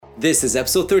This is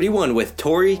episode 31 with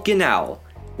Tori Ginal.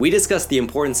 We discuss the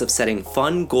importance of setting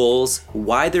fun goals,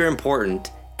 why they're important,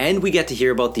 and we get to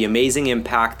hear about the amazing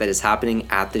impact that is happening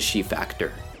at the She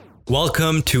Factor.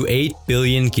 Welcome to 8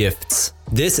 Billion Gifts.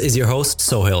 This is your host,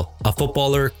 Sohail, a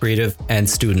footballer, creative, and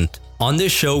student. On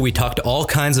this show, we talk to all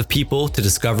kinds of people to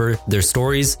discover their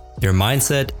stories, their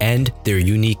mindset, and their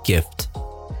unique gift.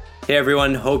 Hey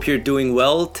everyone, hope you're doing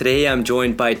well. Today I'm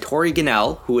joined by Tori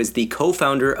Ginal, who is the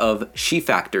co-founder of She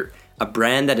Factor, a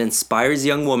brand that inspires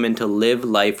young women to live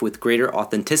life with greater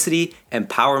authenticity,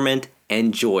 empowerment,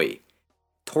 and joy.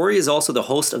 Tori is also the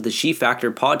host of the She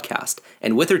Factor podcast,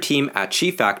 and with her team at She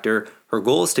Factor, her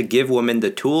goal is to give women the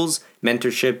tools,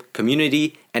 mentorship,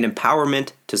 community, and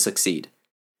empowerment to succeed.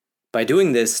 By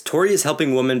doing this, Tori is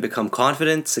helping women become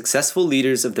confident, successful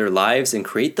leaders of their lives and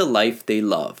create the life they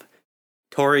love.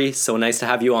 Tori, so nice to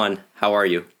have you on. How are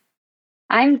you?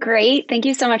 I'm great. Thank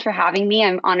you so much for having me.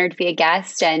 I'm honored to be a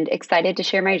guest and excited to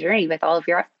share my journey with all of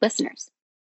your listeners.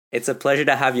 It's a pleasure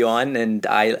to have you on, and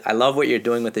I love what you're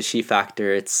doing with the She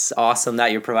Factor. It's awesome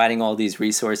that you're providing all these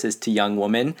resources to young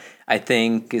women. I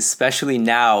think especially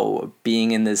now,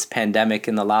 being in this pandemic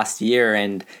in the last year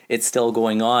and it's still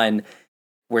going on,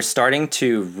 we're starting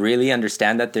to really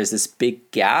understand that there's this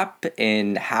big gap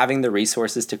in having the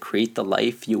resources to create the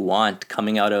life you want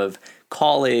coming out of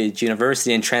college,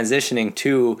 university, and transitioning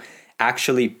to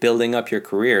actually building up your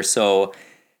career. So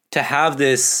to have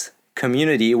this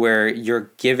community where you're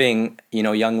giving,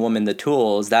 young women the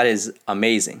tools, that is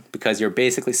amazing because you're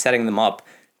basically setting them up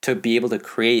to be able to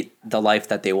create the life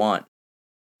that they want.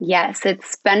 Yes,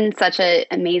 it's been such an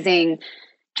amazing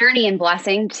journey and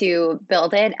blessing to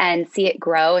build it and see it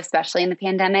grow, especially in the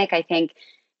pandemic. I think,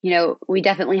 we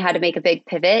definitely had to make a big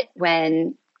pivot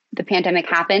when the pandemic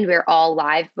happened. We were all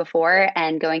live before,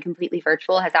 and going completely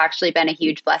virtual has actually been a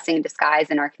huge blessing in disguise,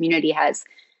 and our community has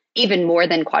even more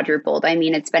than quadrupled. I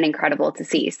mean, it's been incredible to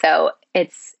see. So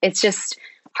it's just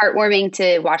heartwarming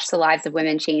to watch the lives of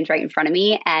women change right in front of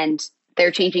me, and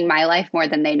they're changing my life more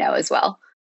than they know as well.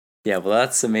 Yeah, well,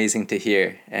 that's amazing to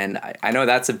hear. And I know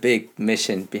that's a big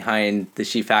mission behind the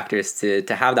She Factor is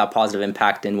to have that positive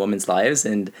impact in women's lives.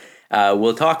 And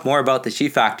we'll talk more about the She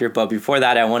Factor. But before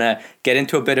that, I want to get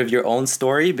into a bit of your own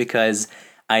story because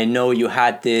I know you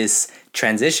had this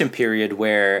transition period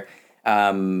where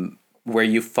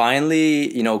you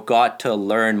finally, got to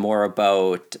learn more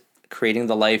about creating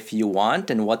the life you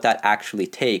want and what that actually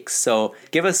takes. So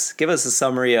give us a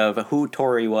summary of who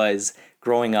Tori was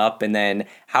growing up and then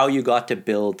how you got to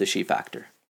build the She Factor.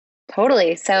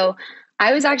 Totally. So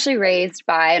I was actually raised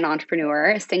by an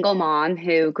entrepreneur, a single mom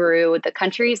who grew the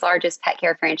country's largest pet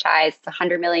care franchise. It's a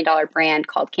 $100 million brand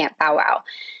called Camp Bow Wow.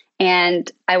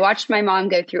 And I watched my mom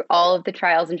go through all of the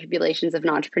trials and tribulations of an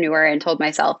entrepreneur and told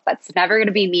myself, that's never going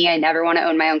to be me. I never want to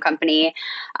own my own company.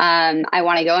 I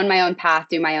want to go on my own path,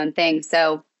 do my own thing.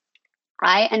 So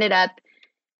I ended up,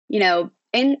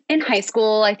 in high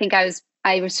school, I think I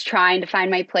was trying to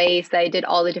find my place. I did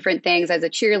all the different things as a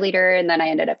cheerleader, and then I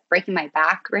ended up breaking my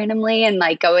back randomly and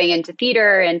going into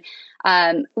theater,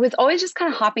 and was always just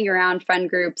kind of hopping around friend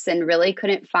groups and really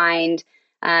couldn't find,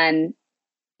 the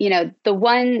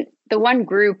one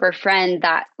group or friend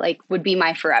that would be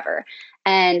my forever.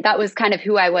 And that was kind of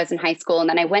who I was in high school. And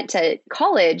then I went to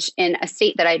college in a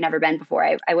state that I'd never been before.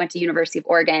 I went to University of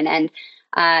Oregon, and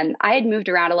I had moved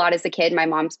around a lot as a kid. My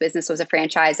mom's business was a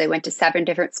franchise. I went to 7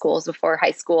 different schools before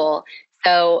high school.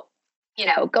 So,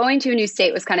 going to a new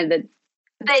state was kind of the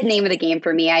name of the game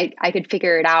for me. I could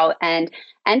figure it out and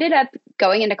ended up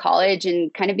going into college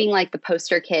and kind of being like the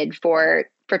poster kid for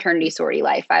fraternity sorority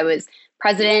life. I was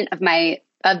president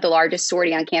of the largest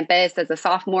sorority on campus as a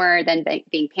sophomore, then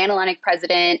being Panhellenic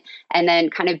president, and then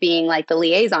kind of being like the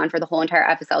liaison for the whole entire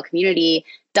FSL community,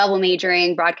 double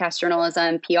majoring, broadcast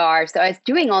journalism, PR. So I was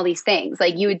doing all these things.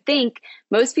 You would think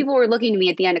most people were looking to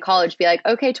me at the end of college, be like,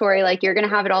 okay, Tori, you're going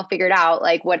to have it all figured out.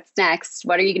 What's next?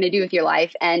 What are you going to do with your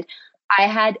life? And I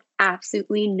had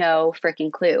absolutely no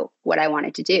freaking clue what I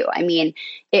wanted to do. I mean,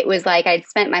 it was like I'd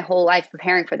spent my whole life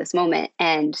preparing for this moment,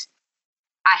 and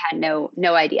I had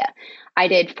no idea. I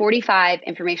did 45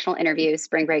 informational interviews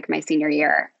spring break my senior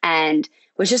year and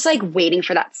was just waiting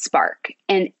for that spark,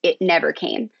 and it never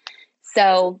came.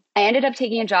 So I ended up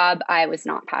taking a job I was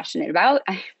not passionate about.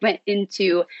 I went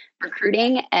into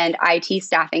recruiting and IT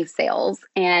staffing sales,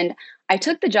 and I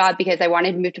took the job because I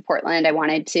wanted to move to Portland. I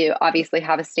wanted to obviously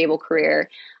have a stable career.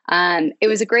 It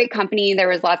was a great company. There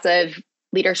was lots of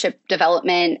leadership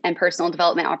development and personal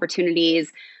development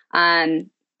opportunities.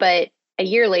 But a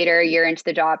year into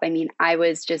the job, I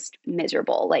was just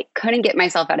miserable, couldn't get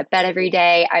myself out of bed every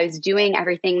day. I was doing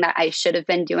everything that I should have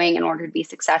been doing in order to be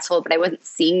successful, but I wasn't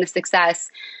seeing the success.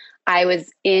 I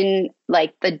was in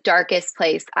like the darkest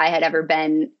place I had ever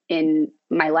been in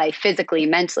my life, physically,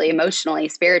 mentally, emotionally,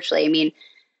 spiritually. I mean,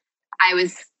 I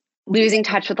was losing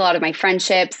touch with a lot of my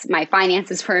friendships. My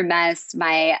finances were a mess.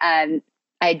 I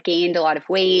had gained a lot of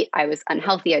weight. I was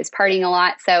unhealthy. I was partying a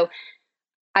lot. So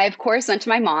I, of course, went to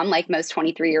my mom, like most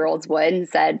 23-year-olds would, and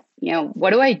said,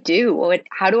 what do I do?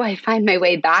 How do I find my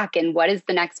way back? And what does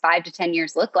the next 5 to 10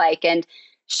 years look like? And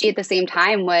she, at the same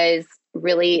time, was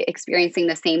really experiencing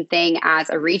the same thing as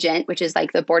a regent, which is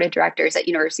like the board of directors at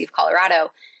University of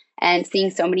Colorado, and seeing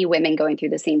so many women going through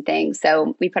the same thing.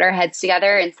 So we put our heads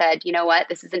together and said, you know what,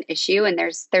 this is an issue, and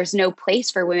there's no place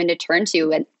for women to turn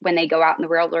to when they go out in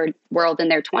the world in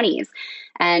their 20s,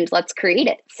 and let's create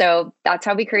it. So that's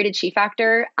how we created She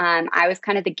Factor. I was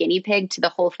kind of the guinea pig to the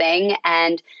whole thing,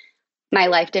 and my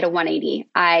life did a 180.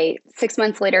 I 6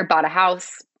 months later bought a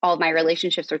house. All of my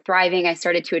relationships were thriving. I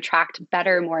started to attract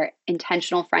better, more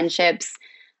intentional friendships.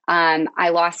 I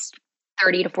lost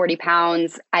 30 to 40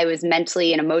 pounds. I was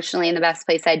mentally and emotionally in the best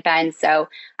place I'd been. So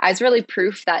I was really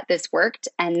proof that this worked.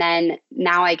 And then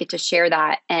now I get to share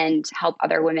that and help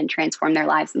other women transform their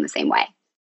lives in the same way.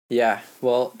 Yeah,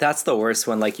 well, that's the worst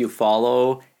when like you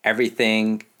follow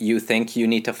everything you think you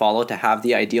need to follow to have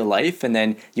the ideal life, and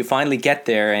then you finally get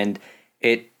there and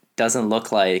it doesn't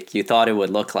look like you thought it would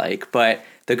look like. But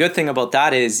the good thing about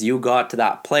that is you got to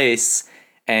that place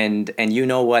and you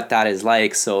know what that is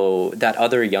like, so that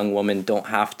other young women don't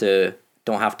have to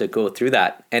go through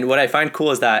that. And what I find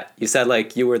cool is that you said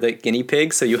like you were the guinea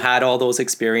pig, so you had all those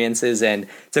experiences, and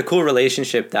it's a cool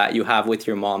relationship that you have with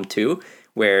your mom too,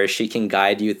 where she can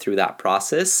guide you through that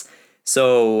process.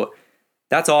 So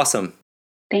that's awesome.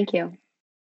 Thank you.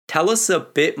 Tell us a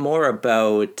bit more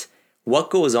about what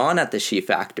goes on at the She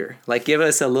Factor. Like, give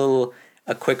us a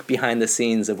quick behind the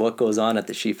scenes of what goes on at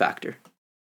the She Factor.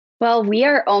 Well, we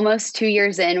are almost 2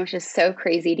 years in, which is so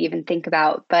crazy to even think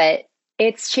about, but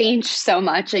it's changed so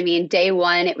much. I mean, day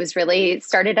one, it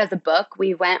started as a book.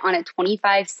 We went on a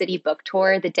 25 city book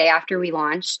tour the day after we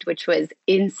launched, which was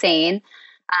insane.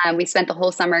 We spent the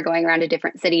whole summer going around to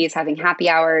different cities, having happy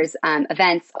hours,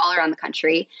 events all around the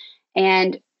country.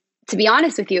 And to be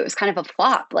honest with you, it was kind of a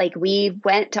flop. Like, we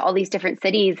went to all these different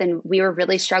cities and we were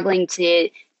really struggling to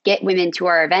get women to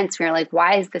our events. We were like,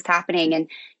 why is this happening? And,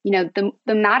 the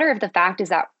matter of the fact is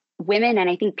that women, and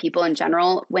I think people in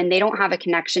general, when they don't have a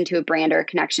connection to a brand or a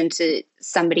connection to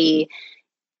somebody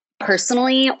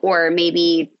personally, or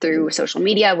maybe through social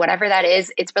media, whatever that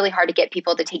is, it's really hard to get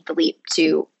people to take the leap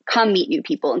to come meet new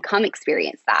people and come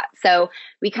experience that. So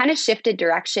we kind of shifted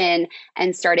direction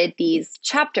and started these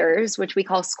chapters, which we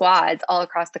call squads, all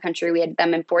across the country. We had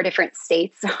them in 4 different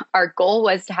states. Our goal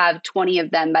was to have 20 of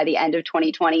them by the end of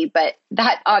 2020, but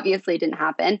that obviously didn't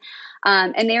happen.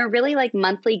 And they were really like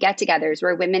monthly get-togethers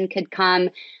where women could come,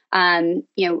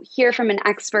 hear from an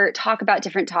expert, talk about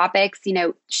different topics.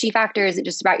 She Factor isn't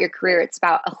just about your career, it's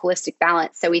about a holistic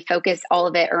balance. So we focus all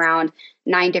of it around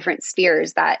 9 different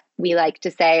spheres that we like to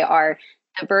say are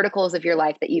the verticals of your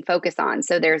life that you focus on.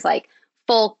 So there's like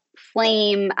folk,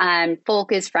 flame,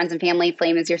 folk is friends and family,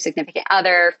 flame is your significant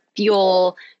other,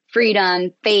 fuel,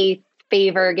 freedom, faith,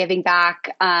 favor, giving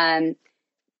back,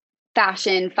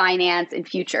 fashion, finance, and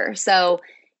future. So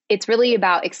it's really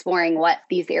about exploring what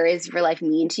these areas of your life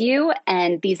mean to you.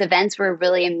 And these events were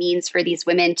really a means for these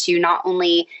women to not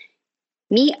only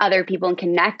meet other people and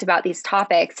connect about these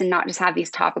topics and not just have these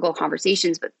topical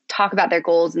conversations, but talk about their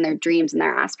goals and their dreams and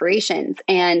their aspirations.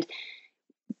 And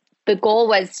the goal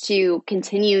was to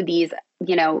continue these,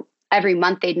 every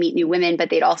month they'd meet new women, but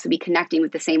they'd also be connecting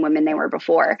with the same women they were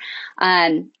before.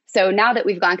 So now that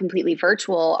we've gone completely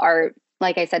virtual,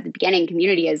 like I said at the beginning,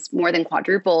 community has more than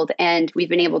quadrupled, and we've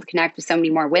been able to connect with so many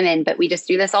more women, but we just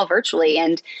do this all virtually.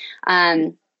 And,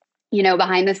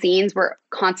 behind the scenes, we're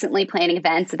constantly planning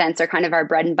events. Events are kind of our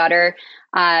bread and butter,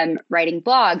 writing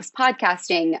blogs,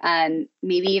 podcasting,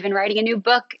 maybe even writing a new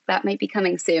book that might be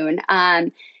coming soon.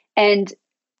 And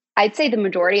I'd say the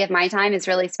majority of my time is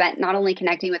really spent not only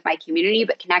connecting with my community,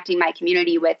 but connecting my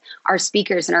community with our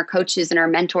speakers and our coaches and our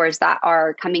mentors that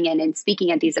are coming in and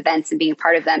speaking at these events and being a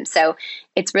part of them. So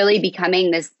it's really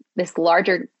becoming this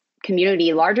larger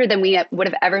community, larger than we would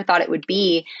have ever thought it would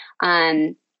be,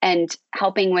 and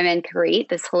helping women create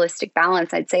this holistic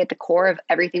balance. I'd say at the core of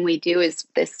everything we do is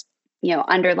this,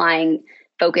 underlying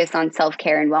focus on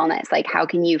self-care and wellness. Like, how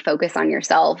can you focus on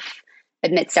yourself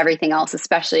amidst everything else,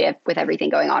 especially with everything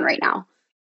going on right now?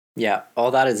 Yeah, all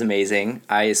that is amazing.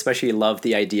 I especially love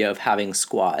the idea of having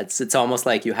squads. It's almost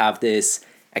like you have this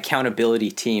accountability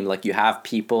team, like you have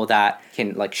people that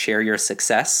can like share your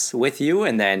success with you,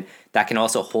 and then that can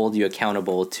also hold you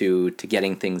accountable to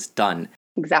getting things done.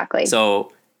 Exactly.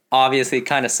 So obviously it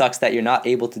kind of sucks that you're not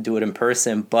able to do it in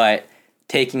person, but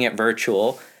taking it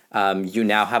virtual, you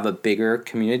now have a bigger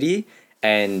community.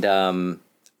 And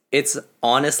it's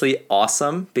honestly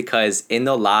awesome because in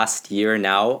the last year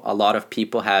now, a lot of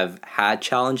people have had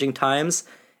challenging times,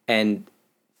 and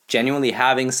genuinely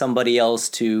having somebody else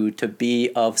to be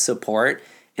of support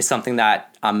is something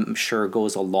that I'm sure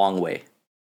goes a long way.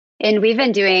 And we've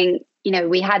been doing,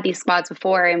 we had these squads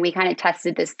before, and we kind of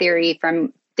tested this theory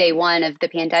from day one of the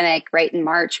pandemic. Right in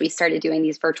March, we started doing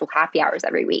these virtual happy hours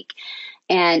every week.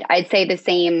 And I'd say the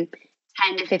same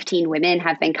 10 to 15 women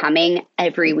have been coming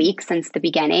every week since the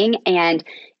beginning. And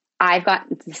I've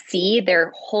gotten to see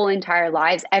their whole entire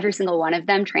lives, every single one of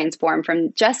them transform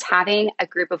from just having a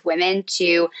group of women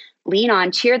to lean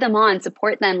on, cheer them on,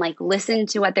 support them, like listen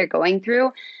to what they're going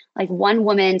through. Like one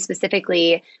woman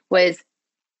specifically was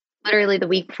literally the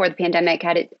week before the pandemic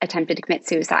had attempted to commit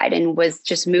suicide and was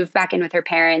just moved back in with her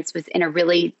parents, was in a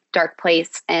really dark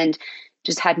place and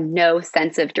just had no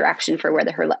sense of direction for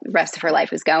where her rest of her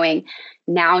life was going.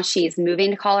 Now she's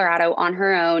moving to Colorado on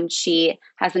her own. She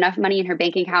has enough money in her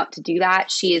bank account to do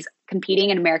that. She is competing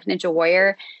in American Ninja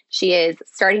Warrior. She is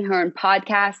starting her own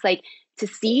podcast. Like, to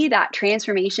see that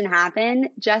transformation happen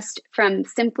just from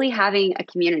simply having a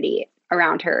community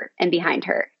around her and behind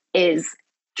her is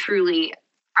truly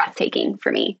breathtaking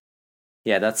for me.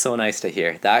 Yeah, that's so nice to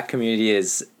hear. That community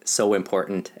is so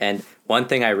important. And one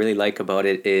thing I really like about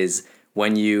it is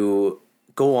when you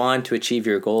go on to achieve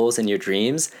your goals and your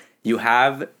dreams, you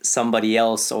have somebody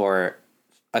else or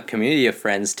a community of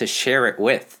friends to share it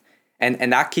with.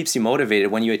 And that keeps you motivated.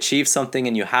 When you achieve something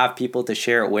and you have people to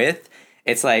share it with,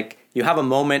 it's like you have a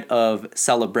moment of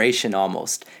celebration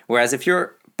almost. Whereas if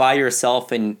you're by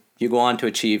yourself and you go on to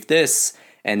achieve this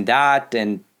and that,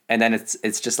 and then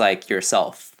it's just like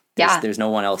yourself. There's no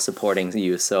one else supporting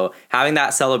you. So having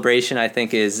that celebration, I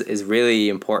think, is really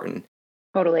important.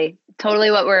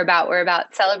 Totally what we're about. We're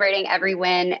about celebrating every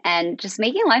win and just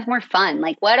making life more fun.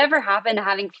 Like, whatever happened to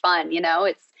having fun,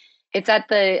 it's at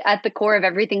the core of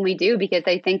everything we do, because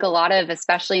I think a lot of,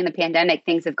 especially in the pandemic,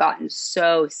 things have gotten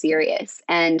so serious.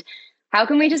 And how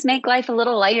can we just make life a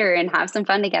little lighter and have some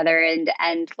fun together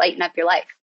and lighten up your life?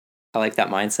 I like that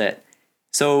mindset.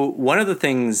 So one of the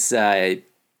things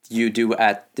you do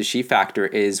at the She Factor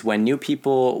is when new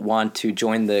people want to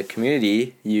join the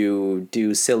community, you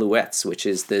do Silhouettes, which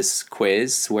is this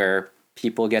quiz where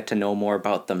people get to know more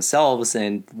about themselves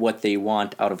and what they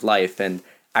want out of life. And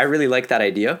I really like that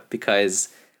idea because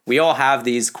we all have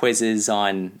these quizzes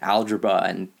on algebra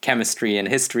and chemistry and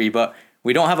history, but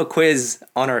we don't have a quiz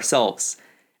on ourselves.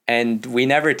 And we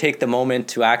never take the moment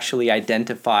to actually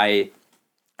identify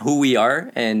who we are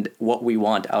and what we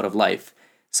want out of life.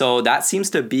 So that seems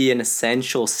to be an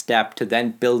essential step to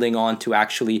then building on to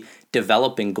actually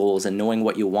developing goals and knowing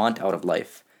what you want out of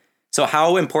life. So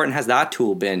how important has that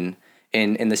tool been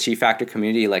in the She Factor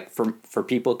community, like for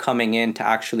people coming in to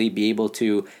actually be able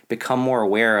to become more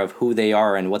aware of who they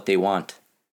are and what they want?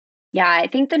 Yeah, I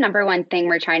think the number one thing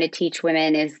we're trying to teach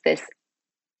women is this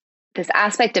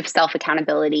aspect of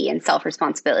self-accountability and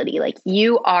self-responsibility. Like,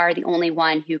 you are the only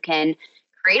one who can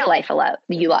create a life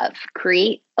you love,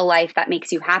 create a life that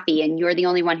makes you happy, and you're the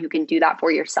only one who can do that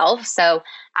for yourself. So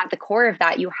at the core of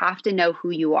that, you have to know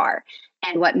who you are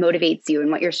and what motivates you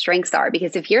and what your strengths are.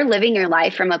 Because if you're living your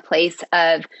life from a place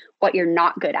of what you're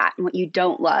not good at and what you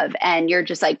don't love, and you're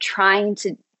just like trying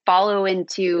to follow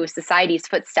into society's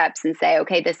footsteps and say,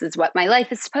 okay, this is what my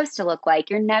life is supposed to look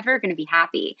like, you're never going to be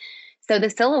happy. So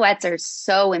the silhouettes are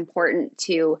so important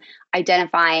to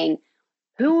identifying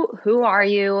who are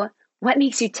you, what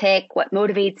makes you tick, what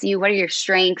motivates you, what are your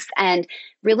strengths, and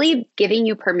really giving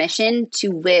you permission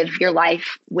to live your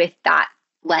life with that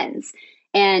lens.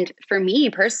 And for me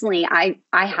personally, I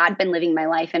had been living my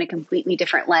life in a completely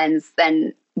different lens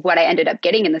than what I ended up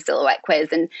getting in the silhouette quiz.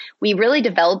 And we really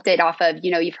developed it off of,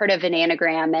 you've heard of an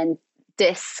Enneagram and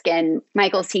DISC and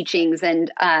Michael's teachings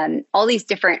and all these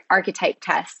different archetype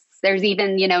tests. There's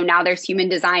even, now there's human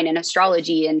design and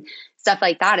astrology and stuff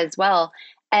like that as well.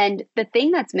 And the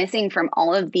thing that's missing from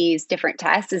all of these different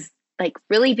tests is like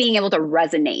really being able to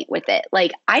resonate with it.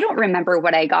 Like, I don't remember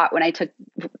what I got when I took,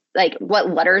 like, what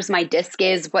letters my disc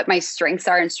is, what my strengths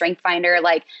are in Strength Finder,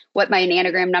 like what my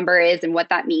Enneagram number is and what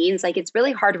that means. Like, it's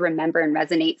really hard to remember and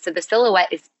resonate. So the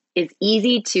silhouette is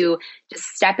easy to just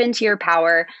step into your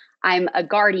power. I'm a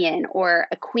guardian or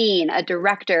a queen, a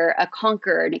director, a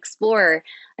conqueror, an explorer,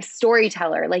 a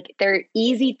storyteller. Like, they're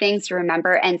easy things to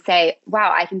remember and say,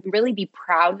 wow, I can really be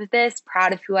proud of this,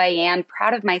 proud of who I am,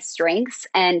 proud of my strengths,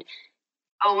 and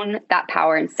own that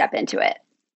power and step into it.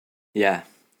 Yeah,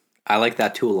 I like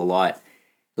that tool a lot.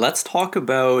 Let's talk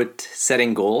about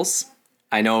setting goals.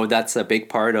 I know that's a big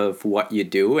part of what you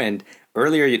do. And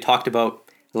earlier you talked about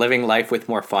living life with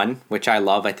more fun, which I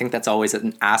love. I think that's always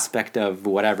an aspect of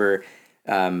whatever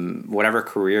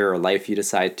career or life you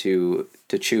decide to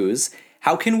choose.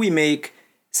 How can we make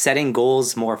setting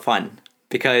goals more fun?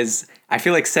 Because I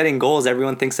feel like setting goals,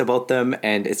 everyone thinks about them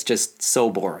and it's just so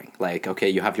boring. Like, okay,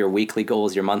 you have your weekly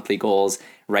goals, your monthly goals,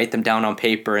 write them down on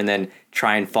paper and then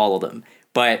try and follow them.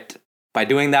 But by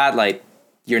doing that, like,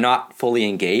 you're not fully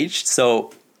engaged.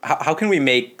 So how can we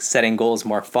make setting goals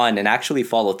more fun and actually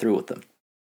follow through with them?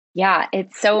 Yeah,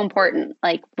 it's so important.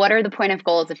 Like, what are the point of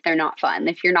goals if they're not fun?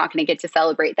 If you're not going to get to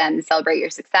celebrate them, celebrate your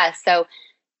success. So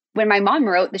when my mom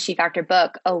wrote the She Factor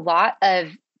book, a lot of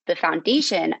the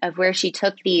foundation of where she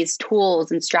took these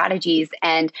tools and strategies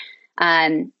and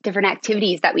different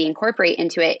activities that we incorporate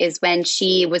into it is when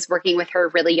she was working with her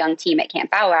really young team at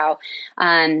Camp Bow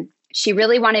Wow. She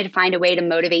really wanted to find a way to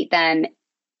motivate them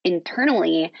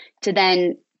internally to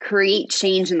then create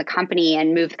change in the company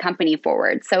and move the company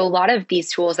forward. So a lot of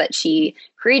these tools that she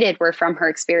created were from her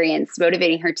experience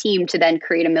motivating her team to then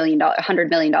create $100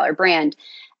 million brand.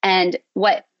 And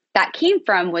what that came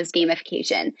from was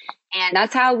gamification. And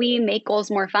that's how we make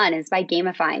goals more fun, is by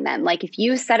gamifying them. Like, if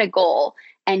you set a goal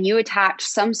and you attach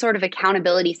some sort of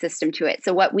accountability system to it.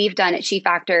 So what we've done at She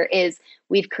Factor is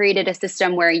we've created a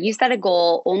system where you set a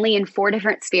goal only in 4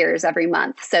 different spheres every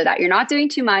month, so that you're not doing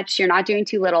too much, you're not doing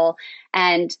too little.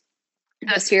 And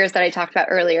those spheres that I talked about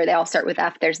earlier, they all start with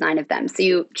F. There's 9 of them. So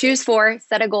you choose 4,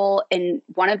 set a goal in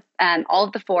one of all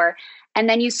of the 4, and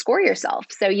then you score yourself.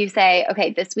 So you say,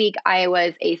 okay, this week I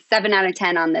was a 7 out of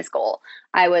 10 on this goal.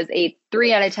 I was a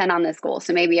 3 out of 10 on this goal.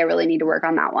 So maybe I really need to work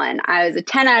on that one. I was a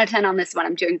 10 out of 10 on this one.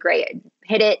 I'm doing great. I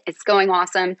hit it. It's going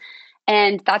awesome.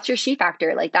 And that's your She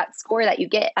Factor. Like, that score that you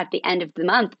get at the end of the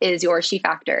month is your She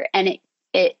Factor. And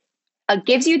it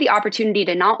gives you the opportunity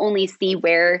to not only see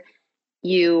where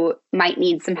you might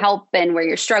need some help and where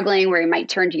you're struggling, where you might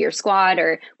turn to your squad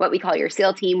or what we call your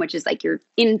SEAL team, which is like your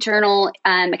internal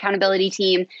accountability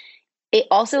team. It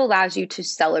also allows you to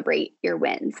celebrate your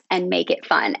wins and make it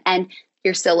fun. And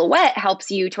your silhouette helps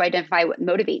you to identify what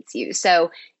motivates you. So,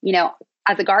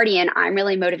 as a guardian, I'm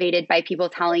really motivated by people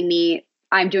telling me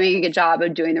I'm doing a good job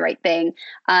of doing the right thing.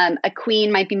 A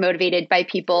queen might be motivated by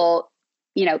people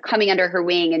coming under her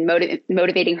wing and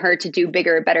motivating her to do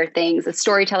bigger, better things. A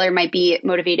storyteller might be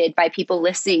motivated by people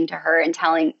listening to her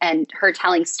and her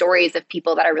telling stories of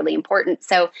people that are really important.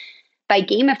 So by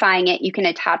gamifying it, you can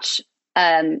attach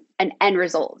an end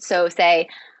result. So say,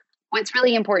 what's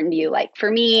really important to you? Like, for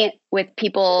me, with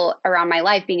people around my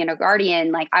life, being a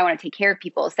guardian, like, I want to take care of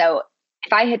people. So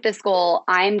if I hit this goal,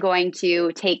 I'm going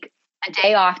to take a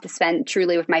day off to spend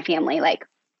truly with my family. Like,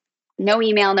 no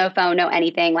email, no phone, no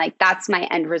anything. Like, that's my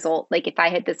end result. Like, if I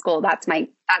hit this goal, that's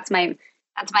my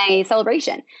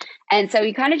celebration. And so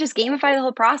you kind of just gamify the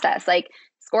whole process. Like,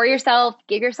 score yourself,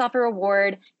 give yourself a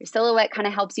reward. Your silhouette kind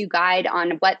of helps you guide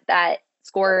on what that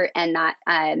score and that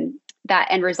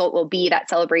end result will be, that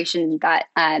celebration, that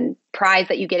prize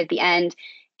that you get at the end.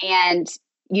 And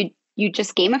you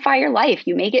just gamify your life.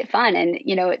 You make it fun. And,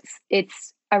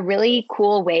 it's a really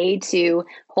cool way to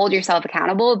hold yourself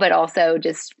accountable, but also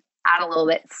just add a little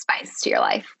bit of spice to your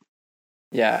life.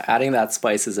 Yeah, adding that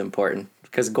spice is important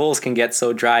because goals can get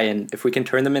so dry. And if we can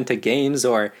turn them into games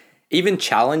or even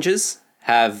challenges,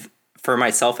 for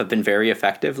myself, have been very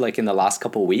effective, like in the last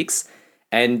couple of weeks.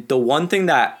 And the one thing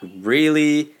that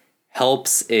really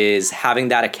helps is having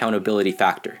that accountability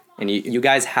factor. And you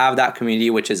guys have that community,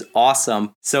 which is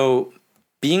awesome. So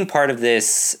being part of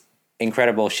this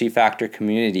incredible She Factor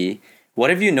community, what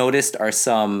have you noticed are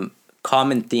some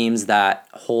common themes that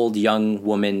hold young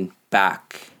women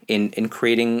back in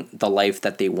creating the life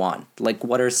that they want? Like,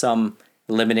 what are some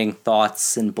limiting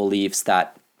thoughts and beliefs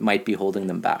that might be holding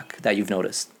them back that you've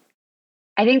noticed?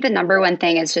 I think the number one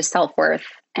thing is just self-worth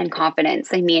and confidence.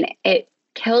 I mean, it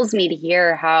kills me to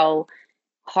hear how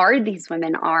hard these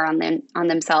women are on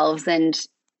themselves. And,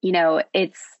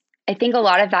 I think a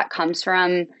lot of that comes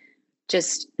from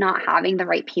just not having the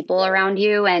right people around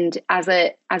you. And as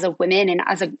a woman and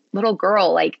as a little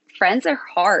girl, like, friends are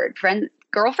hard.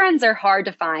 Girlfriends are hard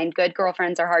to find. Good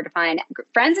girlfriends are hard to find.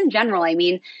 Friends in general. I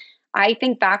mean, I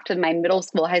think back to my middle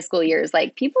school, high school years,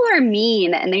 like, people are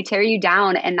mean and they tear you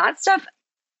down, and that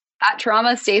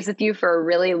trauma stays with you for a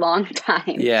really long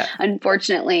time. Yeah.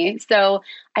 Unfortunately. So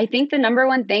I think the number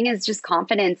one thing is just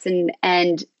confidence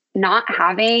and not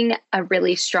having a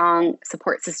really strong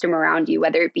support system around you,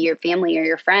 whether it be your family or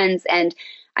your friends. And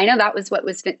I know that was what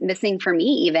was missing for me.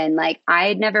 Even, like, I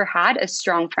had never had a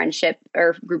strong friendship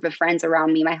or group of friends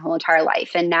around me my whole entire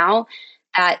life. And now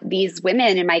that these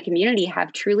women in my community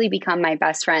have truly become my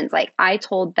best friends, like, I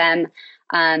told them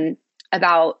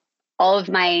about all of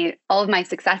my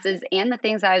successes and the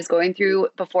things I was going through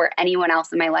before anyone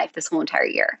else in my life this whole entire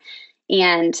year.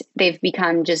 And they've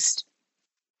become just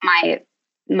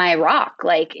my rock.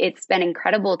 Like, it's been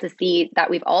incredible to see that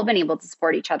we've all been able to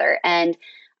support each other, and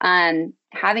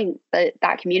having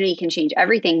that community can change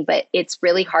everything, but it's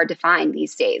really hard to find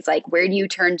these days. Like, where do you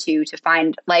turn to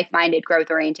find like-minded,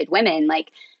 growth-oriented women?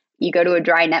 Like, you go to a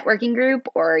dry networking group,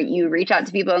 or you reach out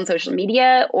to people on social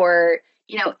media, or,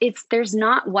 there's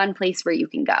not one place where you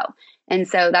can go. And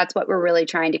so that's what we're really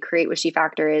trying to create with She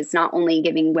Factor, is not only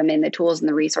giving women the tools and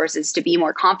the resources to be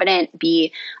more confident,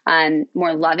 be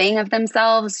more loving of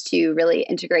themselves, to really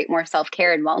integrate more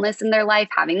self-care and wellness in their life,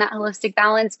 having that holistic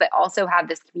balance, but also have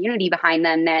this community behind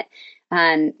them that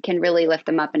can really lift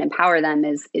them up and empower them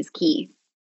is key.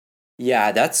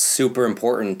 Yeah, that's super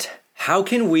important. How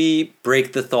can we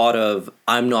break the thought of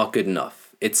I'm not good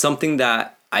enough? It's something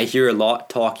that I hear a lot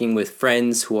talking with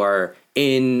friends who are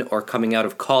in or coming out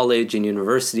of college and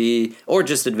university, or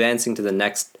just advancing to the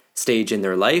next stage in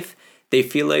their life. They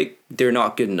feel like they're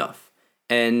not good enough.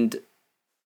 And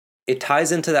it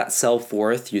ties into that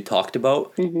self-worth you talked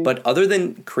about. Mm-hmm. But other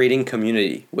than creating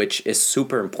community, which is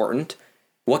super important,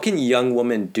 what can young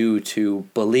women do to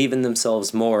believe in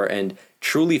themselves more and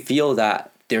truly feel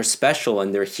that they're special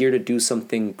and they're here to do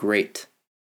something great?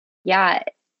 Yeah.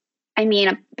 I mean,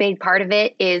 a big part of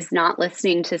it is not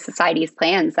listening to society's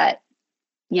plans that,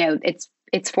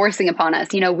 it's forcing upon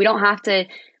us. We don't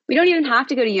even have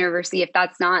to go to university if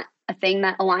that's not a thing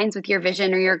that aligns with your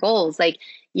vision or your goals. Like,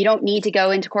 you don't need to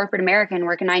go into corporate America and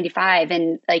work a 9 to 5.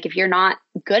 And like, if you're not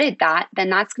good at that, then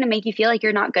that's going to make you feel like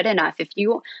you're not good enough. If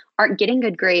you aren't getting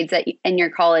good grades in your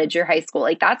college or high school,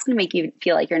 like, that's going to make you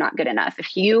feel like you're not good enough.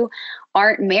 If you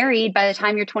aren't married by the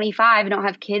time you're 25 and don't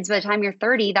have kids by the time you're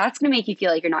 30, that's going to make you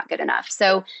feel like you're not good enough.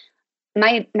 So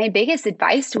my biggest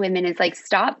advice to women is, like,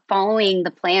 stop following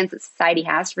the plans that society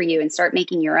has for you and start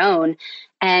making your own.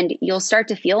 And you'll start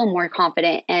to feel more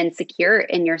confident and secure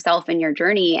in yourself and your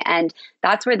journey. And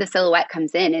that's where the silhouette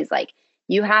comes in, is like,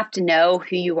 you have to know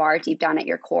who you are deep down at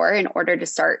your core in order to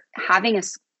start having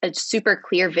a super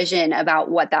clear vision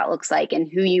about what that looks like and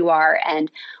who you are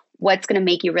and what's going to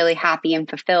make you really happy and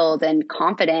fulfilled and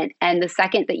confident. And the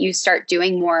second that you start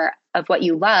doing more of what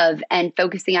you love and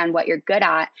focusing on what you're good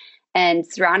at and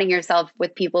surrounding yourself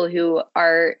with people who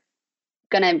are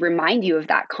going to remind you of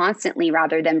that constantly,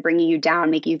 rather than bringing you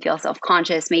down, making you feel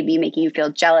self-conscious, maybe making you feel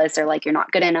jealous or like you're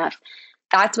not good enough,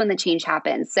 that's when the change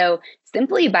happens. So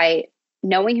simply by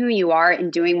knowing who you are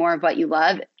and doing more of what you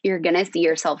love, you're going to see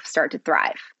yourself start to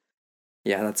thrive.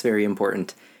 Yeah, that's very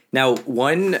important. Now,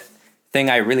 one thing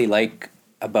I really like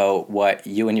about what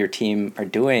you and your team are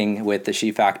doing with the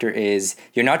She Factor is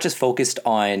you're not just focused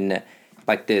on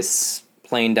like this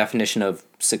plain definition of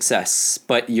success,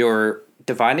 but you're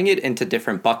dividing it into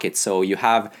different buckets. So you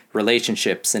have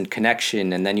relationships and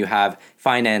connection, and then you have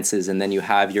finances, and then you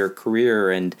have your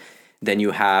career, and then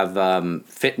you have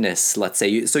fitness, let's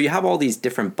say. So you have all these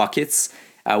different buckets,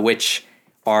 which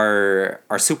are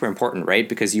super important, right?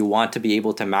 Because you want to be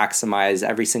able to maximize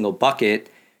every single bucket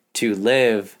to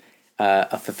live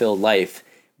a fulfilled life.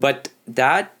 But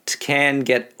that can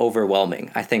get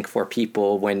overwhelming, I think, for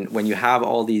people when you have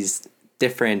all these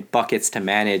different buckets to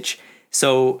manage.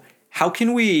 So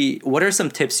what are some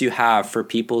tips you have for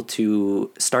people to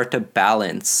start to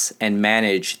balance and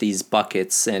manage these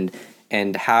buckets and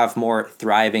have more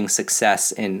thriving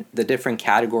success in the different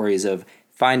categories of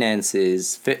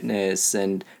finances, fitness,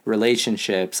 and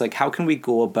relationships? Like, how can we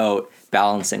go about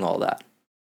balancing all that?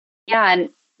 Yeah. And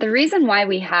the reason why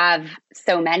we have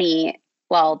so many,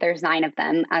 well, there's 9 of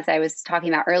them, as I was talking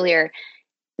about earlier.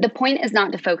 The point is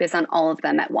not to focus on all of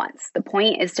them at once. The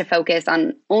point is to focus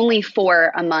on only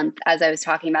 4 a month, as I was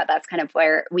talking about. That's kind of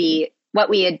what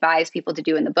we advise people to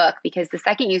do in the book, because the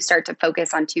second you start to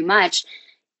focus on too much,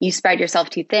 you spread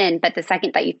yourself too thin. But the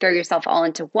second that you throw yourself all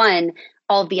into one,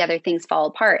 all of the other things fall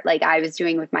apart. Like I was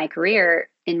doing with my career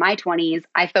in my 20s,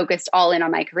 I focused all in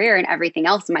on my career and everything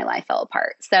else in my life fell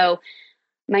apart. So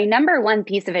my number one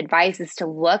piece of advice is to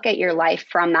look at your life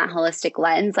from that holistic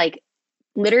lens. Like,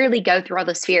 literally go through all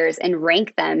the spheres and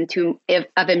rank them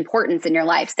of importance in your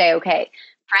life. Say, okay,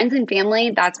 friends and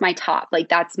family, that's my top. Like,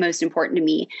 that's most important to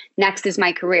me. Next is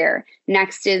my career.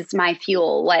 Next is my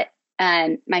fuel,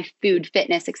 my food,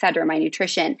 fitness, etc., my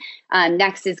nutrition.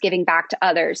 Next is giving back to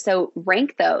others. So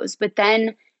rank those, but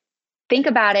then think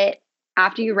about it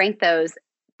after you rank those.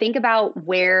 Think about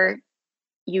where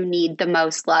you need the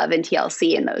most love and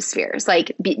TLC in those spheres.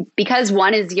 Like, because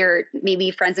one is maybe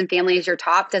friends and family is your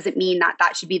top, doesn't mean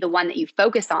that should be the one that you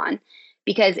focus on,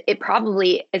 because it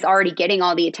probably is already getting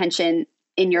all the attention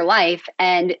in your life.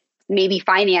 And maybe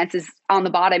finance is on the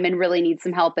bottom and really needs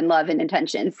some help and love and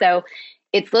attention. So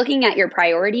it's looking at your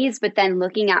priorities, but then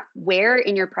looking at where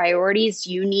in your priorities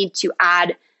you need to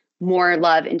add more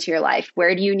love into your life.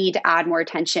 Where do you need to add more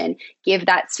attention? Give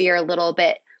that sphere a little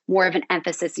bit more of an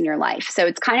emphasis in your life. So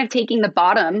it's kind of taking the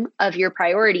bottom of your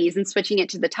priorities and switching it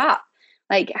to the top.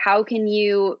 Like, how can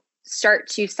you start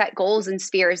to set goals in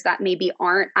spheres that maybe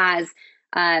aren't as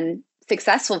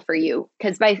successful for you?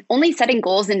 Because by only setting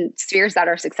goals in spheres that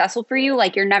are successful for you,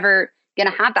 like, you're never going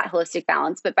to have that holistic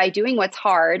balance. But by doing what's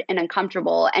hard and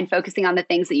uncomfortable and focusing on the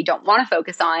things that you don't want to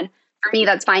focus on, for me,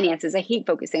 that's finances. I hate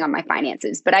focusing on my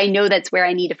finances, but I know that's where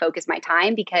I need to focus my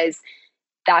time because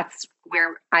that's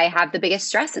where I have the biggest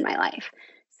stress in my life.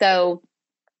 So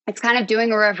it's kind of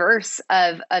doing a reverse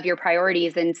of your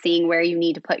priorities and seeing where you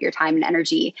need to put your time and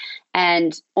energy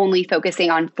and only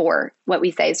focusing on what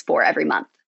we say is 4 every month.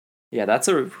 Yeah, that's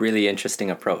a really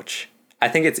interesting approach. I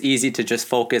think it's easy to just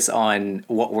focus on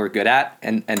what we're good at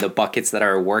and the buckets that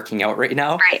are working out right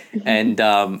now. Right.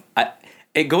 And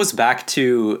it goes back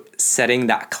to setting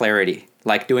that clarity,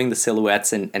 like doing the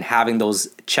silhouettes and having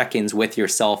those check-ins with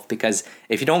yourself. Because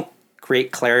if you don't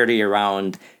create clarity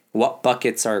around what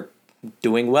buckets are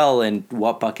doing well and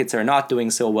what buckets are not doing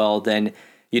so well, then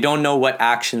you don't know what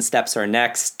action steps are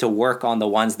next to work on the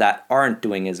ones that aren't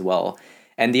doing as well.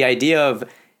 And the idea of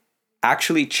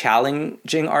actually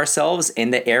challenging ourselves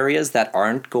in the areas that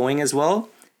aren't going as well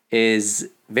is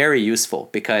very useful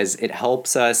because it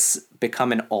helps us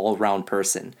become an all-round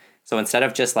person. So instead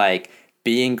of just like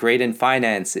being great in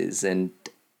finances and,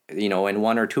 you know, in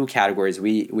 1 or 2 categories,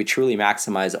 we truly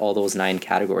maximize all those 9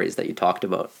 categories that you talked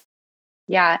about.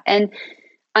 Yeah. And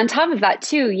on top of that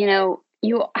too, you know,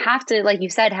 you have to, like you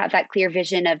said, have that clear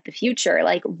vision of the future.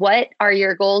 Like, what are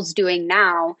your goals doing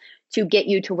now to get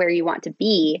you to where you want to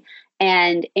be?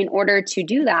 And in order to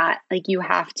do that, like, you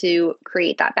have to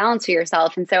create that balance for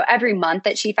yourself. And so every month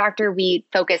at She Factor, we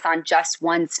focus on just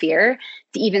one sphere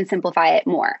to even simplify it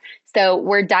more. So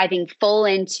we're diving full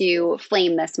into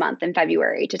Flame this month in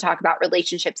February to talk about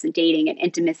relationships and dating and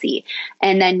intimacy.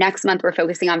 And then next month, we're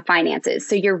focusing on finances.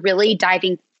 So you're really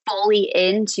diving fully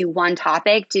into one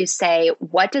topic to say,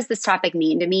 what does this topic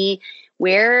mean to me?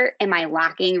 Where am I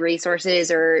lacking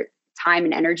resources or time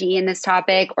and energy in this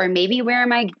topic? Or maybe where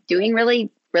am I doing really,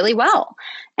 really well?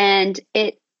 And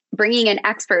bringing in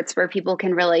experts where people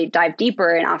can really dive deeper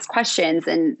and ask questions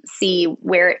and see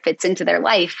where it fits into their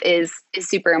life is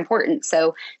super important.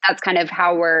 So that's kind of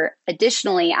how we're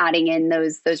additionally adding in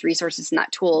those resources and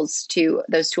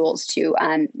those tools to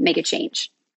make a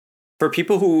change. For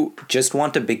people who just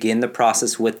want to begin the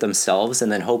process with themselves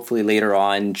and then hopefully later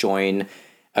on join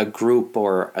a group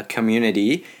or a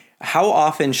community, how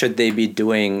often should they be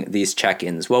doing these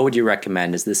check-ins? What would you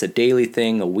recommend? Is this a daily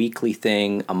thing, a weekly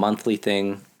thing, a monthly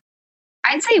thing?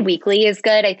 I'd say weekly is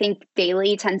good. I think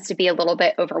daily tends to be a little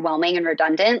bit overwhelming and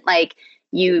redundant. Like,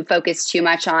 you focus too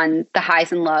much on the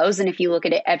highs and lows. And if you look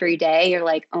at it every day, you're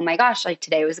like, oh my gosh, like,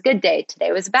 today was a good day.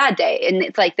 Today was a bad day. And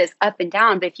it's like this up and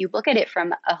down. But if you look at it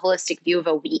from a holistic view of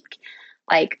a week,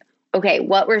 like, okay,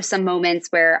 what were some moments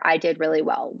where I did really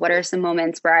well? What are some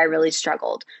moments where I really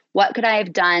struggled? What could I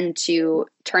have done to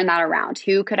turn that around?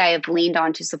 Who could I have leaned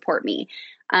on to support me?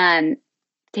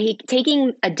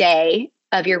 Taking a day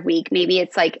of your week, maybe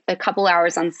it's like a couple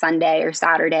hours on Sunday or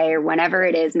Saturday or whenever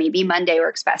it is, maybe Monday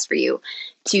works best for you,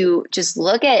 to just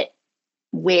look at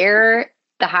where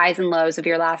the highs and lows of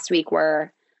your last week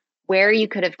were, where you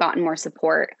could have gotten more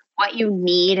support, what you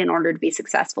need in order to be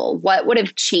successful, what would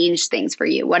have changed things for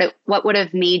you, what would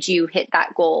have made you hit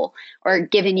that goal or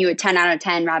given you a 10 out of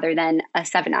 10 rather than a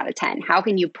 7 out of 10. How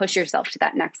can you push yourself to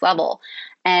that next level?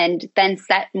 And then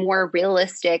set more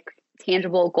realistic,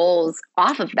 tangible goals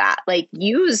off of that. Like,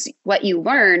 use what you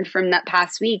learned from that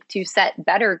past week to set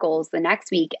better goals the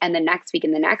next week and the next week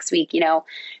and the next week. You know,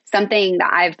 something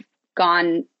that I've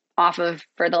gone off of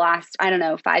for the last,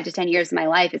 5 to 10 years of my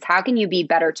life is, how can you be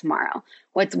better tomorrow?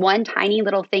 What's one tiny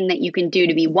little thing that you can do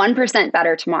to be 1%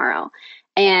 better tomorrow?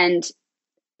 And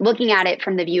looking at it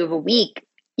from the view of a week,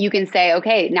 you can say,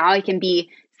 okay, now I can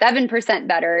be 7%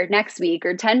 better next week,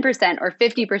 or 10% or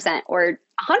 50% or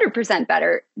 100%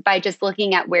 better by just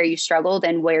looking at where you struggled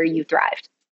and where you thrived.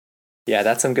 Yeah,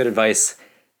 that's some good advice.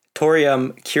 Tori,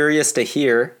 I'm curious to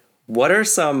hear, what are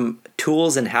some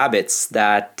tools and habits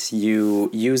that you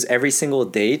use every single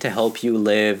day to help you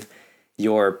live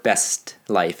your best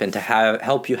life and to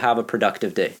help you have a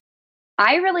productive day?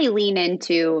 I really lean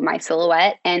into my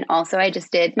silhouette, and also I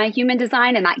just did my human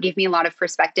design, and that gave me a lot of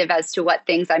perspective as to what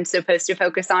things I'm supposed to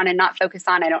focus on and not focus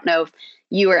on. I don't know if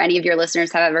you or any of your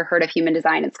listeners have ever heard of human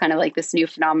design. It's kind of like this new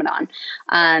phenomenon,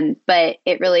 but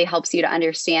it really helps you to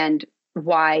understand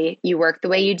why you work the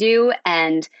way you do.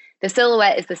 And the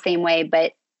silhouette is the same way,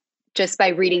 but just by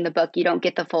reading the book, you don't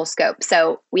get the full scope.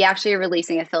 So we actually are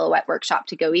releasing a silhouette workshop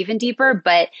to go even deeper,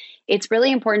 but it's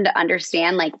really important to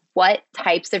understand like what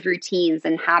types of routines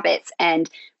and habits and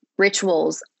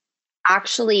rituals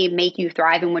actually make you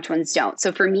thrive and which ones don't.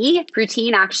 So for me,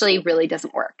 routine actually really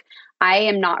doesn't work. I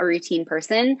am not a routine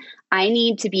person. I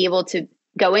need to be able to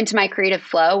go into my creative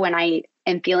flow when I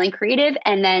am feeling creative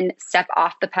and then step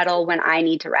off the pedal when I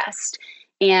need to rest.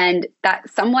 And that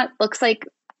somewhat looks like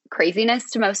craziness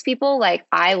to most people. Like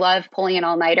I love pulling an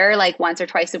all-nighter like once or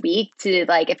twice a week to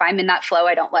like, if I'm in that flow,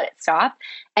 I don't let it stop.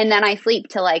 And then I sleep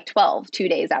till like 12, 2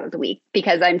 days out of the week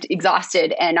because I'm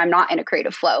exhausted and I'm not in a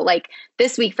creative flow. Like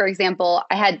this week, for example,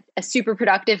 I had a super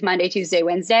productive Monday, Tuesday,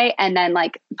 Wednesday. And then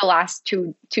like the last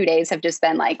two days have just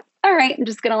been like, all right, I'm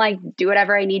just going to like do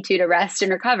whatever I need to rest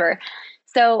and recover.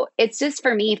 So it's just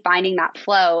for me finding that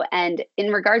flow. And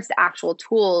in regards to actual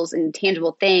tools and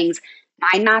tangible things,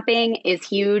 mind mapping is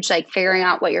huge, like figuring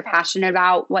out what you're passionate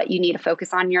about, what you need to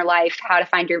focus on in your life, how to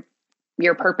find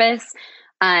your purpose.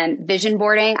 Vision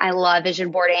boarding. I love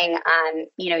vision boarding.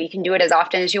 You can do it as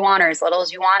often as you want or as little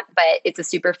as you want, but it's a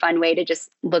super fun way to just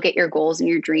look at your goals and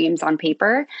your dreams on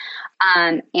paper,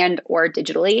 and or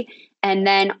digitally. And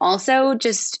then also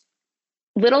just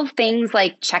little things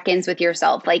like check-ins with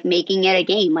yourself, like making it a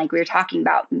game, like we were talking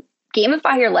about.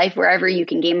 Gamify your life wherever you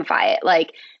can gamify it.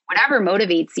 Like whatever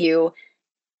motivates you,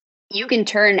 you can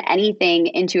turn anything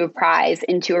into a prize,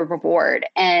 into a reward.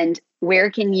 And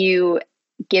where can you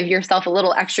give yourself a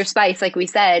little extra spice, like we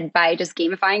said, by just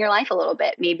gamifying your life a little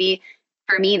bit? Maybe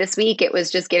for me this week, it was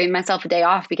just giving myself a day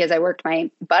off because I worked my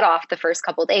butt off the first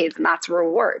couple of days, and that's a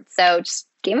reward. So just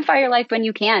gamify your life when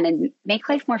you can and make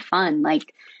life more fun.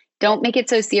 Like don't make it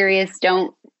so serious.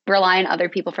 Don't rely on other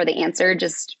people for the answer.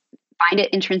 Just find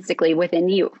it intrinsically within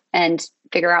you and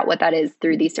figure out what that is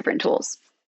through these different tools.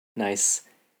 Nice.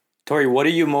 Tori, what are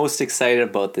you most excited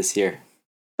about this year?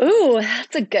 Ooh,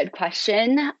 that's a good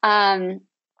question.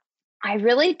 I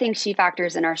really think She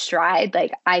Factor's in our stride.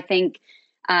 Like, I think,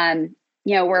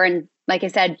 we're in, like I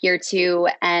said, year 2,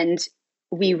 and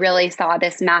we really saw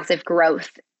this massive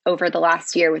growth over the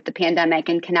last year with the pandemic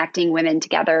and connecting women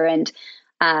together. And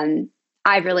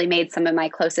I've really made some of my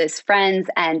closest friends,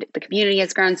 and the community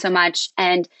has grown so much.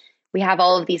 And we have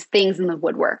all of these things in the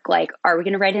woodwork. Like, are we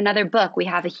going to write another book? We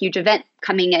have a huge event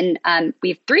coming in. We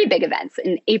have 3 big events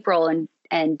in April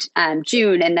and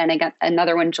June, and then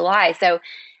another one in July. So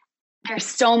there's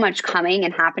so much coming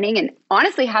and happening, and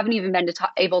honestly haven't even been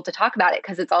able to talk about it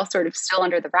because it's all sort of still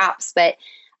under the wraps. But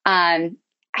I'm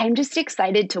just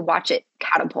excited to watch it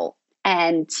catapult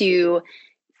and to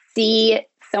see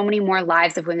so many more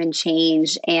lives of women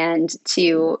change and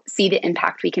to see the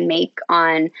impact we can make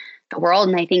on the world.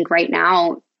 And I think right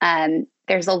now,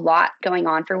 there's a lot going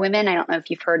on for women. I don't know if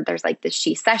you've heard, there's like the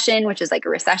She Session, which is like a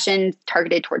recession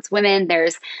targeted towards women.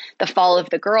 There's the fall of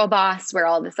the girl boss, where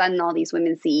all of a sudden all these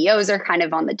women CEOs are kind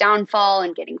of on the downfall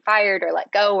and getting fired or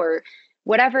let go or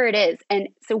whatever it is. And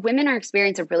so women are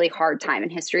experiencing a really hard time in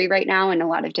history right now in a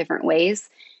lot of different ways.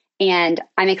 And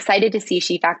I'm excited to see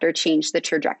She Factor change the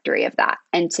trajectory of that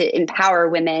and to empower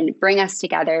women, bring us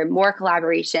together, more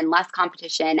collaboration, less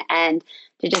competition, and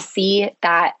to just see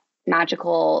that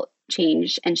magical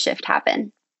change and shift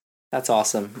happen. That's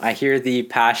awesome. I hear the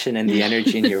passion and the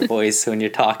energy in your voice when you're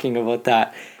talking about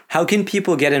that. How can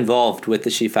people get involved with the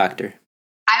She Factor?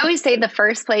 I always say the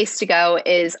first place to go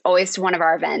is always to one of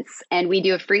our events. And we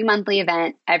do a free monthly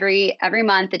event every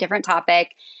month, a different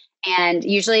topic. And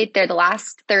usually they're the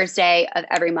last Thursday of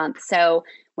every month. So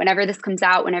whenever this comes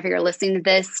out, whenever you're listening to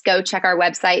this, go check our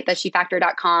website,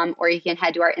 theshefactor.com, or you can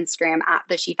head to our Instagram at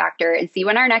The She Factor and see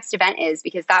when our next event is,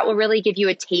 because that will really give you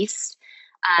a taste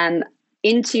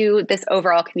into this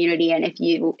overall community. And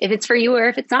if it's for you or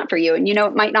if it's not for you, and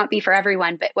it might not be for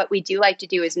everyone, but what we do like to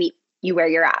do is meet you where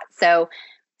you're at. So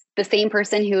the same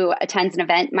person who attends an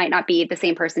event might not be the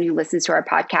same person who listens to our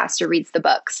podcast or reads the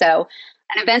book. So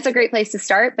an event's a great place to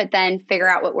start, but then figure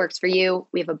out what works for you.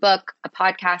 We have a book, a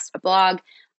podcast, a blog.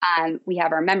 We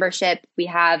have our membership. We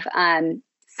have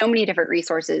so many different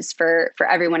resources for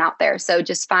everyone out there. So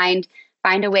just find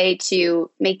a way to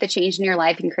make the change in your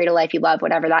life and create a life you love,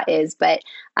 whatever that is. But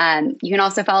you can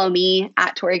also follow me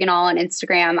at Tori Ganal on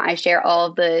Instagram. I share all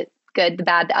of the good, the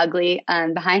bad, the ugly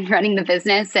behind running the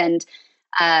business. And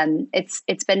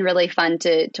it's been really fun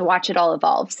to watch it all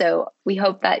evolve. So we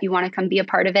hope that you want to come be a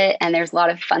part of it. And there's a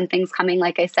lot of fun things coming.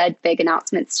 Like I said, big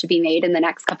announcements to be made in the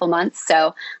next couple months.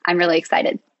 So I'm really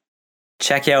excited.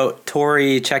 Check out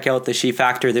Tori, check out the She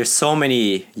Factor. There's so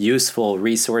many useful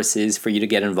resources for you to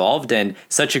get involved and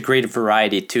such a great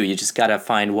variety too. You just got to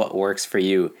find what works for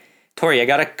you. Tori, I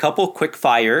got a couple quick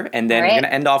fire, and then All right. we're going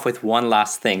to end off with one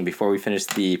last thing before we finish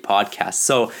the podcast.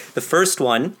 So the first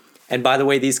one, and by the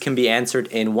way, these can be answered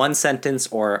in one sentence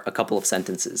or a couple of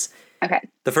sentences. Okay.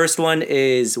 The first one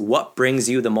is, what brings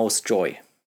you the most joy?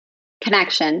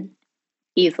 Connection.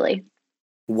 Easily.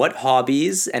 What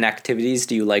hobbies and activities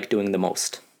do you like doing the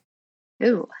most?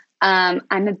 Ooh. I'm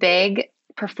a big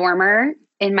performer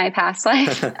in my past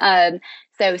life.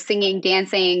 So singing,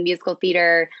 dancing, musical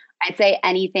theater, I'd say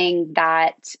anything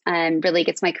that really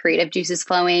gets my creative juices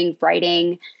flowing,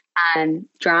 writing,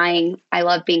 drawing. I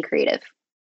love being creative.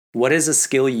 What is a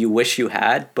skill you wish you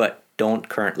had but don't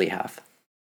currently have?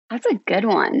 That's a good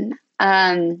one.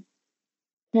 I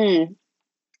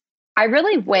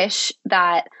really wish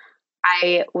that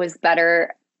I was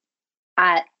better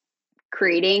at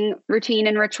creating routine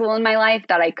and ritual in my life,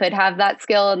 that I could have that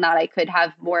skill and that I could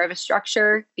have more of a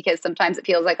structure, because sometimes it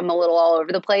feels like I'm a little all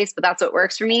over the place, but that's what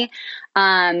works for me.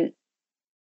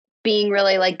 Being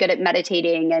really like good at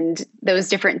meditating and those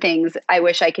different things, I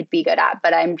wish I could be good at,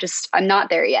 but I'm not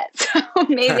there yet. So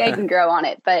maybe I can grow on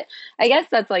it. But I guess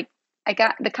that's like, I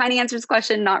got the kind of answers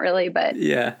question, not really, but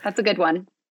yeah, that's a good one.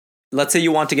 Let's say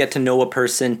you want to get to know a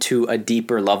person to a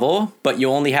deeper level, but you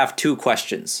only have 2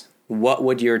 questions. What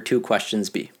would your 2 questions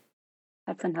be?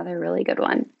 That's another really good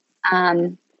one.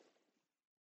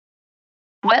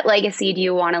 What legacy do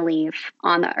you want to leave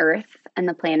on the earth and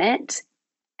the planet?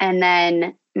 And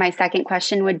then my second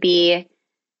question would be,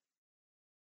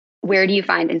 where do you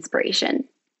find inspiration?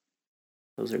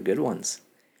 Those are good ones.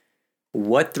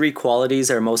 What 3 qualities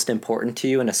are most important to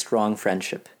you in a strong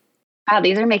friendship? Wow,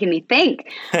 these are making me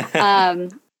think.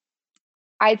 I'd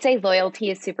say loyalty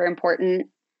is super important.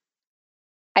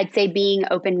 I'd say being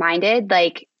open-minded.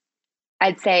 Like,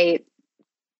 I'd say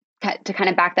to kind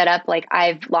of back that up, like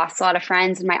I've lost a lot of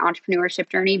friends in my entrepreneurship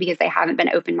journey because they haven't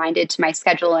been open-minded to my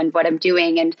schedule and what I'm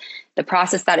doing and the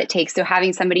process that it takes. So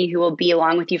having somebody who will be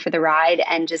along with you for the ride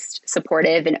and just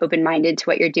supportive and open-minded to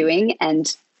what you're doing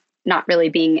and not really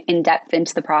being in depth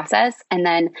into the process. And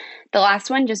then the last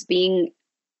one, just being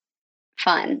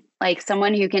fun, like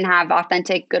someone who can have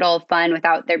authentic, good old fun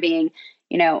without there being,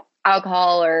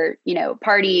 alcohol or,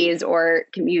 parties or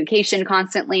communication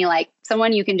constantly, like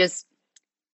someone you can just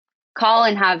call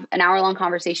and have an hour-long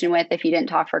conversation with if you didn't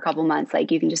talk for a couple months,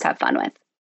 like you can just have fun with.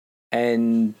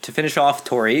 And to finish off,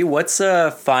 Tori, what's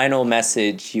a final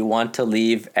message you want to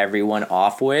leave everyone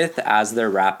off with as they're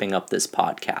wrapping up this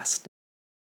podcast?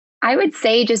 I would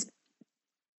say just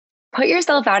put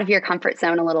yourself out of your comfort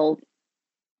zone a little.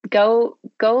 Go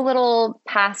a little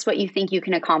past what you think you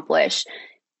can accomplish.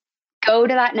 Go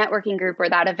to that networking group or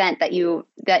that event that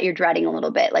you're dreading a little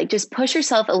bit. Like just push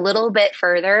yourself a little bit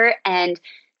further and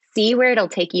see where it'll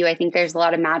take you. I think there's a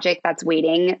lot of magic that's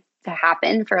waiting to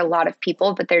happen for a lot of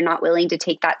people, but they're not willing to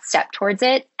take that step towards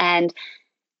it. And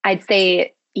I'd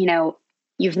say,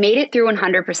 you've made it through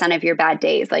 100% of your bad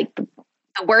days. Like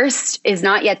the worst is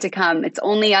not yet to come. It's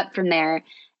only up from there.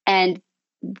 And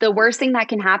the worst thing that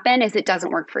can happen is it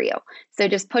doesn't work for you. So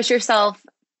just push yourself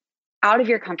out of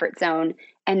your comfort zone.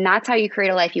 And that's how you create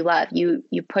a life you love. You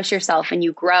push yourself and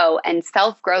you grow. And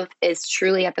self-growth is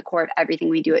truly at the core of everything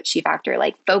we do at She Factor.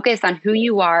 Like focus on who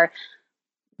you are,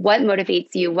 what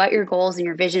motivates you, what your goals and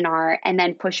your vision are, and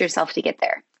then push yourself to get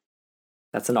there.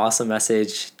 That's an awesome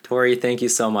message. Tori, thank you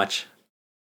so much.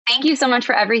 Thank you so much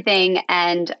for everything.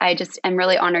 And I just am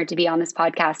really honored to be on this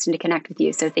podcast and to connect with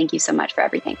you. So thank you so much for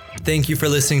everything. Thank you for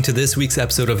listening to this week's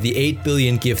episode of the 8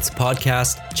 Billion Gifts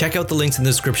podcast. Check out the links in the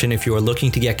description if you are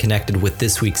looking to get connected with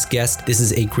this week's guest. This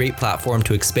is a great platform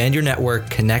to expand your network,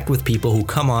 connect with people who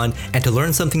come on, and to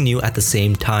learn something new at the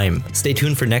same time. Stay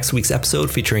tuned for next week's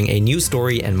episode featuring a new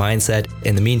story and mindset.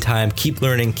 In the meantime, keep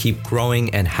learning, keep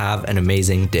growing, and have an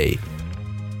amazing day.